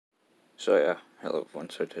So yeah, hello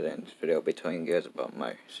everyone. So today in this video I'll be telling you guys about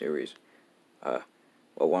my series.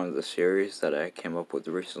 One of the series that I came up with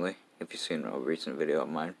recently. If you've seen a recent video of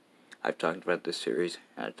mine, I've talked about this series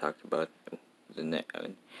and I talked about the name.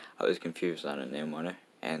 I was confused on a name on it,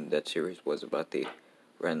 and that series was about the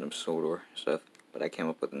random Sodor stuff. But I came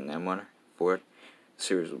up with a name on it for it. The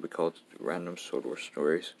series will be called Random Sodor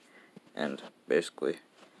Stories, and basically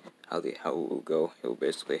how it will go. It will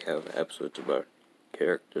basically have episodes about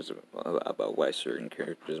characters, about why certain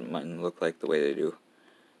characters might look like the way they do.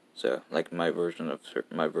 So, like my version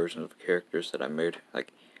of characters that I made,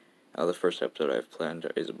 like the first episode I've planned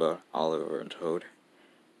is about Oliver and Toad.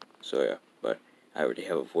 So yeah, but I already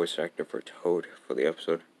have a voice actor for Toad for the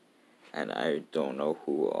episode, and I don't know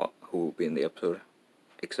who will be in the episode,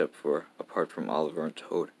 apart from Oliver and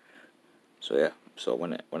Toad. So yeah, so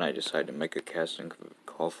when I decide to make a casting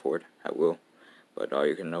call for it, I will. But all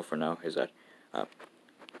you can know for now is that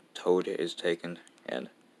Toad is taken, and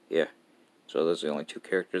yeah. So those are the only two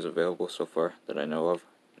characters available so far that I know of,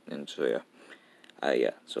 and so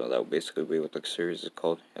yeah. So that will basically be what the series is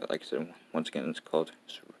called. Like I said, once again, it's called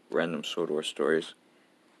Random Sodor Stories.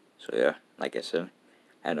 So yeah, like I said,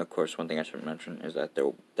 and of course, one thing I should mention is that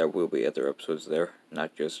there will be other episodes there,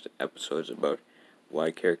 not just episodes about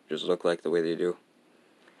why characters look like the way they do.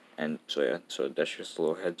 And so yeah, so that's just a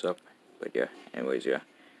little heads up. But yeah, anyways, yeah.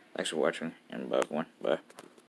 Thanks for watching, and bye everyone. Bye.